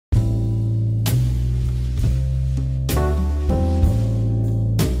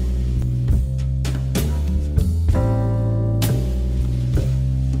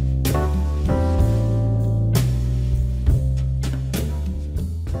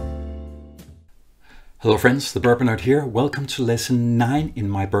Hello friends, the Bourbon Nerd here. Welcome to lesson 9 in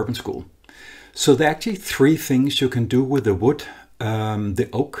my bourbon school. So there are actually 3 things you can do with the wood, the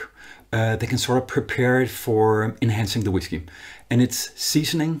oak. They can sort of prepare it for enhancing the whiskey. And it's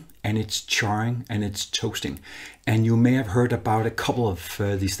seasoning, and it's charring, and it's toasting. And you may have heard about a couple of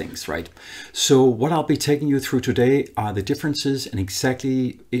these things, right? So what I'll be taking you through today are the differences and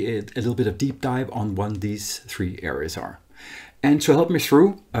exactly a little bit of deep dive on what these 3 areas are. And to help me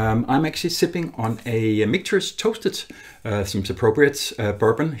through, I'm actually sipping on a Mictures Toasted, seems appropriate,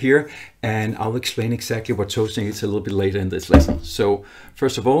 bourbon here. And I'll explain exactly what toasting is a little bit later in this lesson. So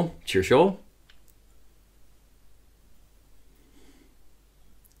first of all, cheers y'all.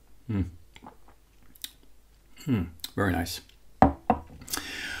 Very nice.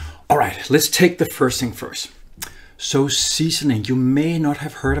 All right, let's take the first thing first. So seasoning, you may not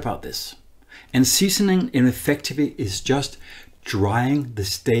have heard about this. And seasoning in effectively is just drying the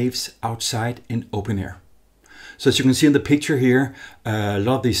staves outside in open air. So as you can see in the picture here, a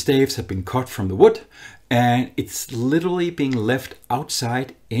lot of these staves have been cut from the wood and it's literally being left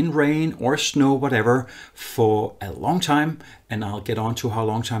outside in rain or snow, whatever, for a long time. And I'll get on to how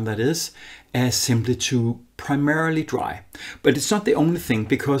long time that is, as simply to primarily dry. But it's not the only thing,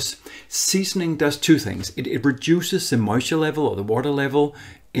 because seasoning does 2 things. It reduces the moisture level or the water level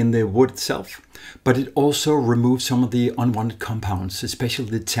in the wood itself, but it also removes some of the unwanted compounds, especially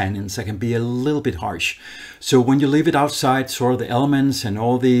the tannins that can be a little bit harsh. So when you leave it outside, sort of the elements and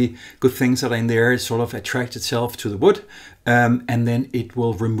all the good things that are in there sort of attract itself to the wood, and then it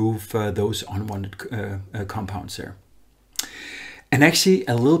will remove those unwanted compounds there. And actually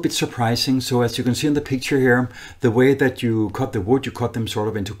a little bit surprising. So as you can see in the picture here, the way that you cut the wood, you cut them sort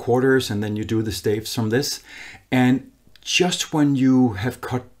of into quarters and then you do the staves from this. And just when you have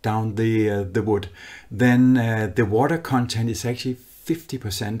cut down the wood, then the water content is actually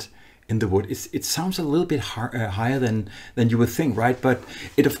 50% in the wood. It sounds a little bit higher than you would think, right? But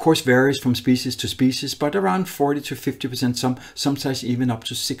it of course varies from species to species, but around 40 to 50%, sometimes even up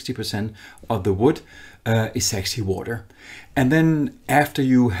to 60% of the wood is actually water. And then after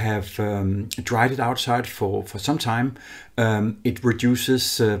you have dried it outside for some time, it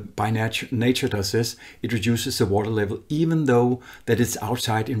reduces, by nature does this, it reduces the water level, even though that it's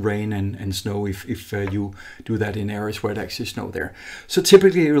outside in rain and snow, if you do that in areas where it actually snow there. So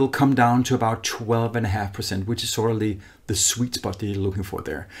typically it will come down to about 12.5%, which is sort of the sweet spot that you're looking for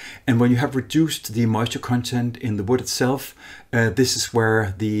there. And when you have reduced the moisture content in the wood itself, this is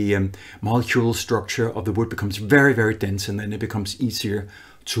where the molecule structure of the wood becomes very, very dense, and then it becomes easier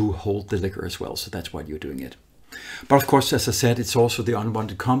to hold the liquor as well. So that's why you're doing it. But of course, as I said, it's also the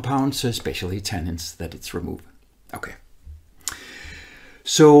unwanted compounds, especially tannins, that it's removing. Okay.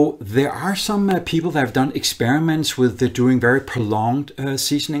 So there are some people that have done experiments with doing very prolonged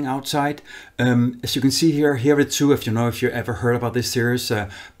seasoning outside. As you can see here are the 2, if you ever heard about this series.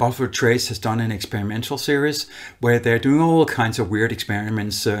 Buffalo Trace has done an experimental series where they're doing all kinds of weird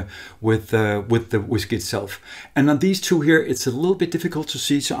experiments with the whiskey itself. And on these 2 here, it's a little bit difficult to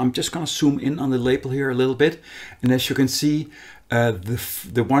see, so I'm just going to zoom in on the label here a little bit. And as you can see,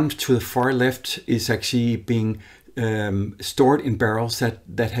 the one to the far left is actually being stored in barrels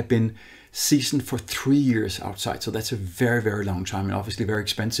that have been seasoned for 3 years outside. So that's a very, very long time, and obviously very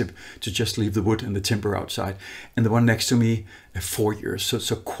expensive to just leave the wood and the timber outside. And the one next to me, 4 years,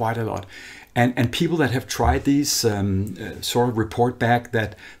 so quite a lot. And people that have tried these sort of report back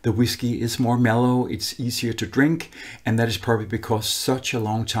that the whiskey is more mellow, it's easier to drink, and that is probably because such a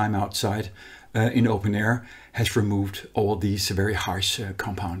long time outside in open air has removed all these very harsh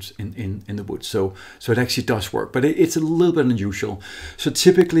compounds in the wood. So it actually does work, but it's a little bit unusual. So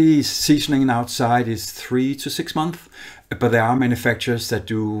typically seasoning outside is 3 to 6 months, but there are manufacturers that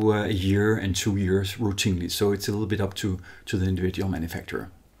do a year and 2 years routinely. So it's a little bit up to the individual manufacturer.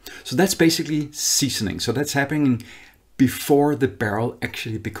 So that's basically seasoning. So that's happening before the barrel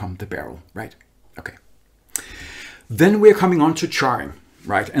actually becomes the barrel, right? Okay. Then we're coming on to charring.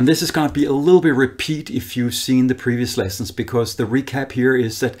 Right, and this is going to be a little bit repeat if you've seen the previous lessons, because the recap here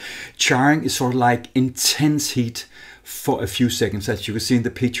is that charring is sort of like intense heat for a few seconds. As you can see in the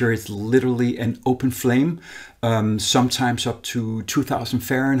picture, it's literally an open flame, sometimes up to 2000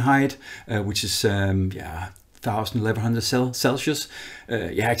 Fahrenheit, which is 1100 Celsius.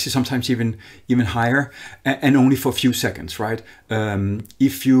 Actually sometimes even higher, and only for a few seconds, right?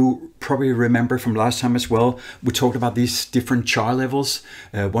 If you probably remember from last time as well, we talked about these different char levels,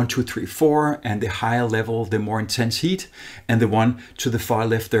 1, 2, 3, 4, and the higher level, the more intense heat, and the one to the far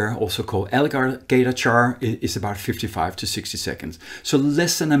left there, also called alligator char, is about 55 to 60 seconds. So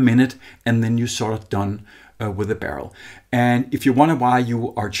less than a minute, and then you're sort of done with the barrel. And if you wonder why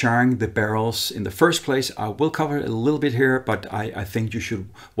you are charring the barrels in the first place, I will cover it a little bit here, but I think you should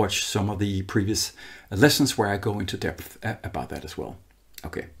watch some of the previous lessons where I go into depth about that as well.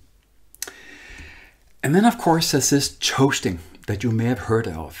 Okay. And then of course there's this toasting that you may have heard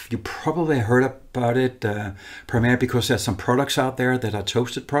of. You probably heard about it primarily because there's some products out there that are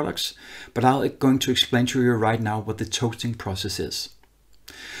toasted products, but I'm going to explain to you right now what the toasting process is.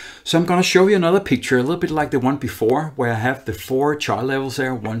 So I'm going to show you another picture, a little bit like the one before, where I have the 4 char levels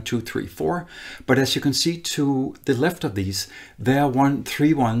there, 1, 2, 3, 4. But as you can see to the left of these, there are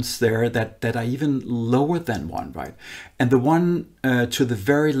 3 ones there that are even lower than 1, right? And the one to the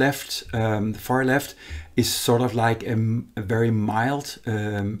very left, the far left, is sort of like a very mild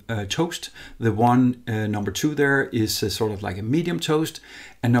toast. The one number 2 there is sort of like a medium toast,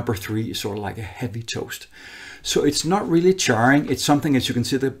 and number 3 is sort of like a heavy toast. So it's not really charring. It's something, as you can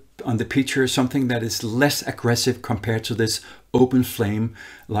see on the picture, something that is less aggressive compared to this open flame,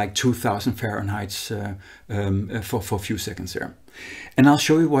 like 2000 Fahrenheit for a few seconds there. And I'll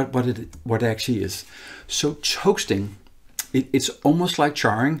show you what it actually is. So toasting, it's almost like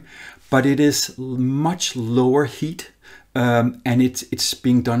charring, but it is much lower heat. And it's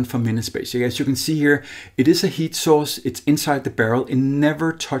being done for minute space. As you can see here, it is a heat source. It's inside the barrel. It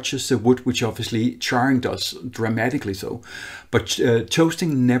never touches the wood, which obviously charring does dramatically so. But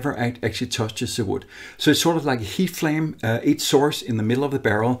toasting never actually touches the wood. So it's sort of like a heat flame, heat source in the middle of the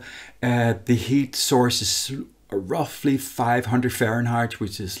barrel. The heat source is roughly 500 Fahrenheit,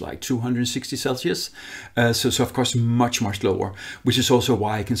 which is like 260 Celsius. So of course much lower, which is also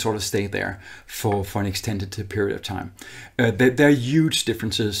why I can sort of stay there for an extended period of time. There are huge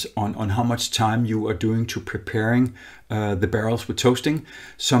differences on how much time you are doing to preparing the barrels with toasting.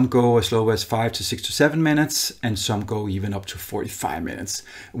 Some go as low as 5 to 6 to 7 minutes, and some go even up to 45 minutes,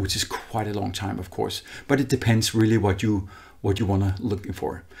 which is quite a long time, of course. But it depends really what you want to looking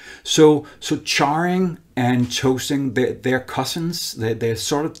for. So charring and toasting, they're cousins. They're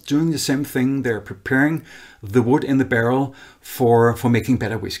sort of doing the same thing. They're preparing the wood in the barrel for making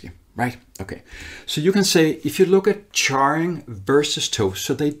better whiskey, right? Okay. So you can say, if you look at charring versus toast,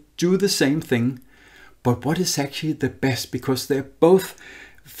 so they do the same thing, but what is actually the best? Because they're both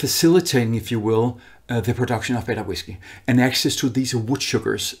facilitating, if you will, the production of better whiskey and access to these wood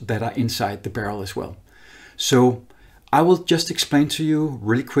sugars that are inside the barrel as well. So I will just explain to you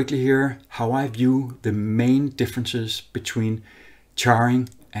really quickly here how I view the main differences between charring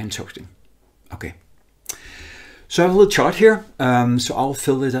and toasting. Okay. So I have a little chart here. So I'll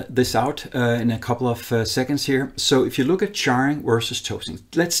fill this out in a couple of seconds here. So if you look at charring versus toasting,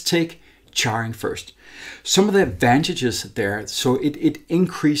 let's take charring first. Some of the advantages there, so it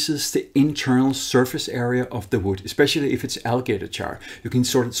increases the internal surface area of the wood, especially if it's alligator char. You can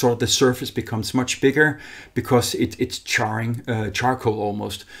sort of the surface becomes much bigger because it's charring charcoal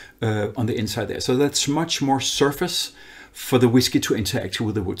almost on the inside there. So that's much more surface for the whiskey to interact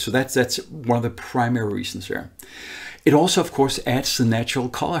with the wood. So that's one of the primary reasons there. It also, of course, adds the natural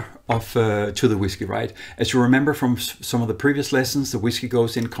color of to the whiskey, right? As you remember from some of the previous lessons, the whiskey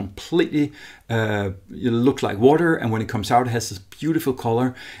goes in completely, it looks like water, and when it comes out, it has this beautiful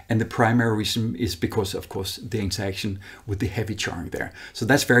color. And the primary reason is because, of course, the interaction with the heavy charring there. So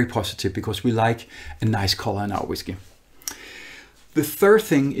that's very positive because we like a nice color in our whiskey. The third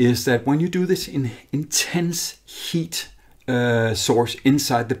thing is that when you do this in intense heat source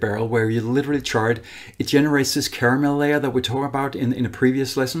inside the barrel where you literally char it generates this caramel layer that we talked about in a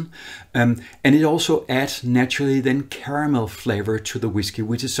previous lesson, and it also adds naturally then caramel flavor to the whiskey,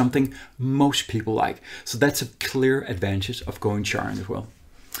 which is something most people like. So that's a clear advantage of going charring as well.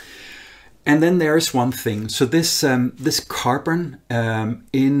 And then there is one thing. So this this carbon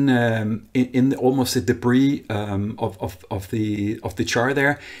in almost the debris of the char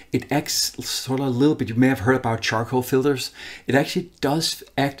there, it acts sort of a little bit. You may have heard about charcoal filters. It actually does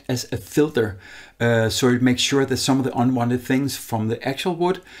act as a filter, so it makes sure that some of the unwanted things from the actual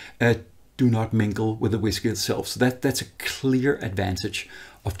wood do not mingle with the whiskey itself. So that's a clear advantage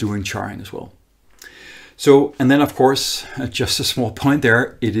of doing charring as well. So, and then of course, just a small point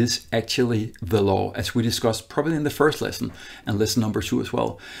there, it is actually the law, as we discussed probably in the first lesson and lesson number 2 as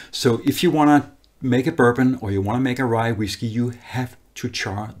well. So if you want to make a bourbon or you want to make a rye whiskey, you have to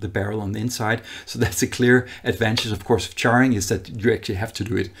char the barrel on the inside. So that's a clear advantage, of course, of charring, is that you actually have to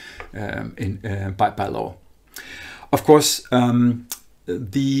do it by law. Of course,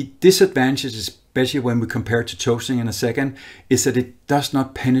 the disadvantage, especially when we compare it to toasting in a second, is that it does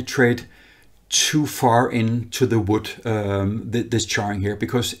not penetrate too far into the wood, this charring here,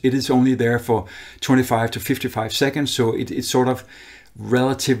 because it is only there for 25 to 55 seconds. So it sort of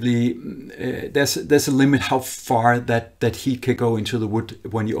relatively, there's a limit how far that heat can go into the wood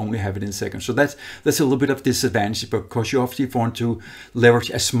when you only have it in seconds. So that's a little bit of disadvantage, because you obviously want to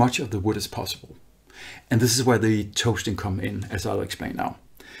leverage as much of the wood as possible. And this is where the toasting come in, as I'll explain now.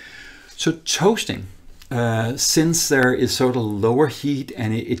 So toasting, since there is sort of lower heat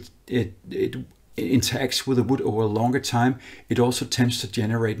and it interacts with the wood over a longer time, it also tends to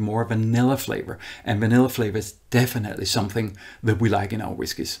generate more vanilla flavor. And vanilla flavor is definitely something that we like in our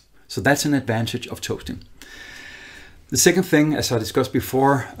whiskies. So that's an advantage of toasting. The second thing, as I discussed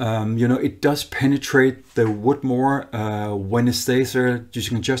before, it does penetrate the wood more when it stays there. You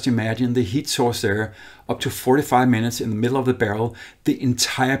can just imagine the heat source there, up to 45 minutes in the middle of the barrel. The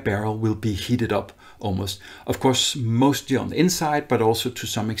entire barrel will be heated up almost. Of course, mostly on the inside, but also to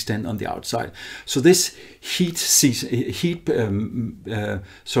some extent on the outside. So this heat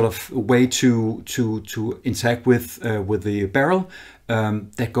sort of way to interact with the barrel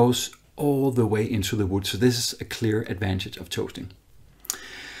that goes all the way into the wood. So this is a clear advantage of toasting.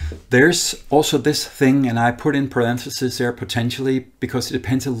 There's also this thing, and I put in parentheses there, potentially, because it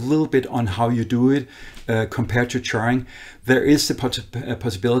depends a little bit on how you do it compared to charring. There is the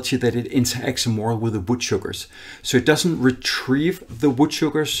possibility that it interacts more with the wood sugars. So it doesn't retrieve the wood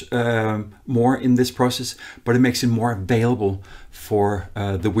sugars more in this process, but it makes it more available for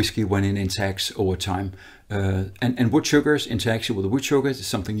the whiskey when it interacts over time. And wood sugars, interaction with the wood sugars is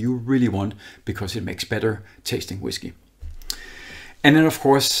something you really want, because it makes better tasting whiskey. And then, of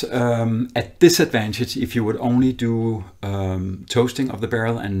course, at disadvantage, if you would only do toasting of the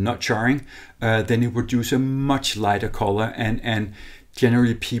barrel and not charring, then it would use a much lighter color. And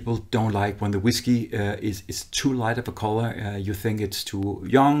generally, people don't like when the whiskey is too light of a color. You think it's too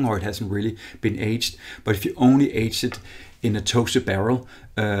young, or it hasn't really been aged. But if you only age it in a toasted barrel,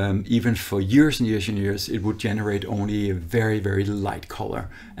 even for years and years and years, it would generate only a very, very light color.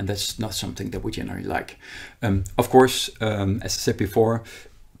 And that's not something that we generally like. Of course, as I said before,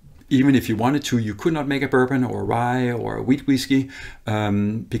 even if you wanted to, you could not make a bourbon or a rye or a wheat whiskey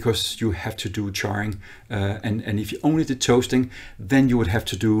because you have to do charring. And if you only did toasting, then you would have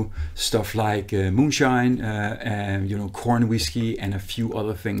to do stuff like moonshine, corn whiskey, and a few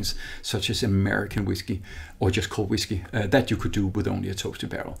other things such as American whiskey or just cold whiskey that you could do with only a toasted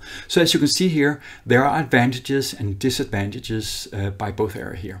barrel. So as you can see here, there are advantages and disadvantages by both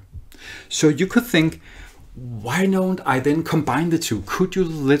areas here. So you could think, why don't I then combine the two? Could you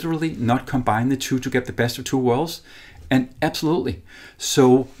literally not combine the two to get the best of two worlds? And absolutely.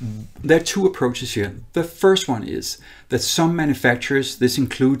 So there are two approaches here. The first one is that some manufacturers, this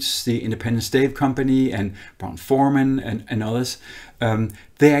includes the Independent Stave Company and Brown-Forman and others,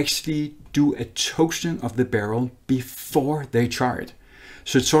 they actually do a toasting of the barrel before they char it.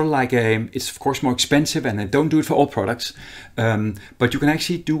 So it's sort of like it's of course more expensive, and they don't do it for all products, but you can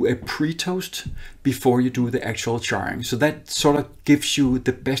actually do a pre-toast before you do the actual charring. So that sort of gives you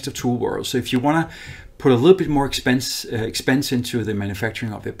the best of two worlds. So if you want to put a little bit more expense into the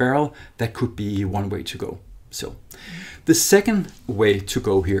manufacturing of the barrel, that could be one way to go. So the second way to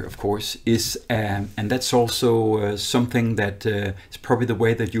go here, of course, is, and that's also something that is probably the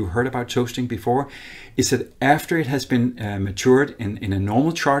way that you heard about toasting before, is that after it has been matured in a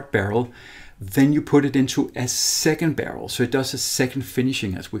normal charred barrel, then you put it into a second barrel. So it does a second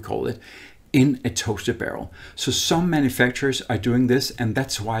finishing, as we call it, in a toasted barrel. So some manufacturers are doing this, and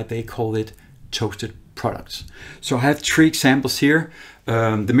that's why they call it toasted products. So I have three examples here.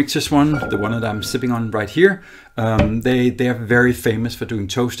 The Mixers one, the one that I'm sipping on right here, they are very famous for doing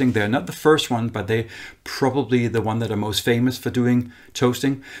toasting. They're not the first one, but they probably the one that are most famous for doing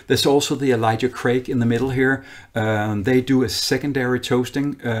toasting. There's also the Elijah Craig in the middle here. They do a secondary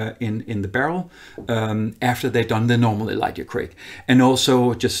toasting in the barrel after they've done the normal Elijah Craig. And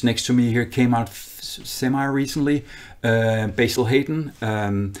also just next to me here came out semi-recently, Basil Hayden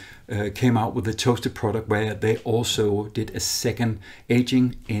came out with a toasted product where they also did a second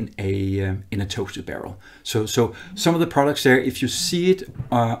aging in a toasted barrel. So some of the products there, if you see it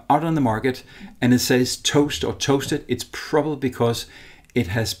out on the market and it says toast or toasted, it's probably because it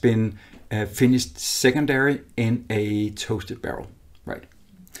has been finished secondary in a toasted barrel, right?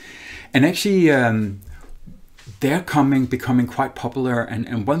 And actually, they're becoming quite popular.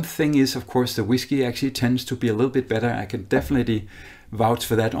 And one thing is, of course, the whiskey actually tends to be a little bit better. I can definitely vouch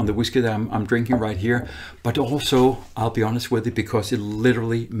for that on the whiskey that I'm drinking right here. But also, I'll be honest with you, because it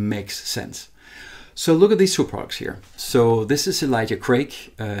literally makes sense. So look at these two products here. So this is Elijah Craig,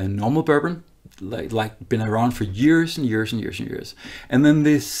 normal bourbon, like been around for years and years and years and years. And then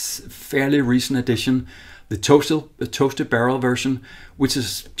this fairly recent addition, the toasted barrel version, which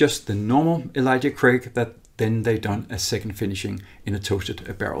is just the normal Elijah Craig that then they've done a second finishing in a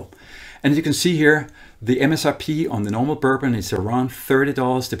toasted barrel. And as you can see here, the MSRP on the normal bourbon is around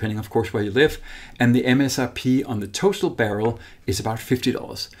 $30, depending of course where you live, and the MSRP on the toasted barrel is about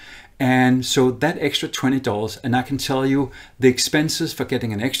 $50. And so that extra $20, and I can tell you the expenses for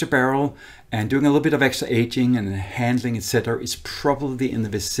getting an extra barrel and doing a little bit of extra aging and handling, etc., is probably in the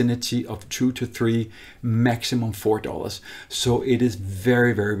vicinity of $2 to $3, maximum $4. So it is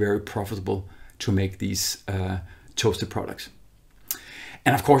very, very, very profitable to make these toasted products.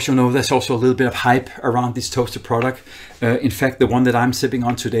 And of course, you know, there's also a little bit of hype around this toasted product. In fact, the one that I'm sipping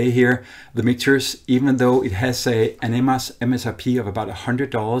on today here, the mixtures, even though it has an MSRP of about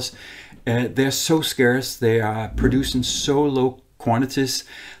 $100, they're so scarce, they are produced in so low quantities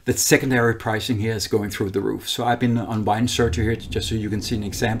that secondary pricing here is going through the roof. So I've been on Wine Searcher here, just so you can see an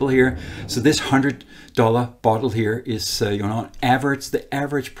example here. So this $100 bottle here is, you know, average, the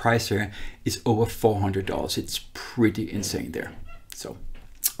average price here is over $400. It's pretty insane there. So,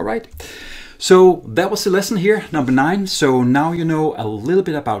 all right. So that was the lesson here, number 9. So now you know a little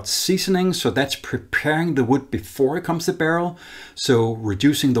bit about seasoning. So that's preparing the wood before it comes to barrel. So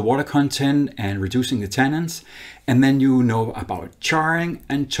reducing the water content and reducing the tannins. And then you know about charring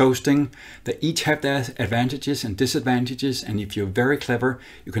and toasting. They each have their advantages and disadvantages. And if you're very clever,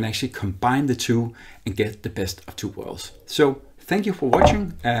 you can actually combine the two and get the best of two worlds. So thank you for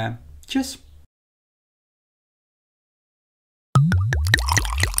watching. Cheers.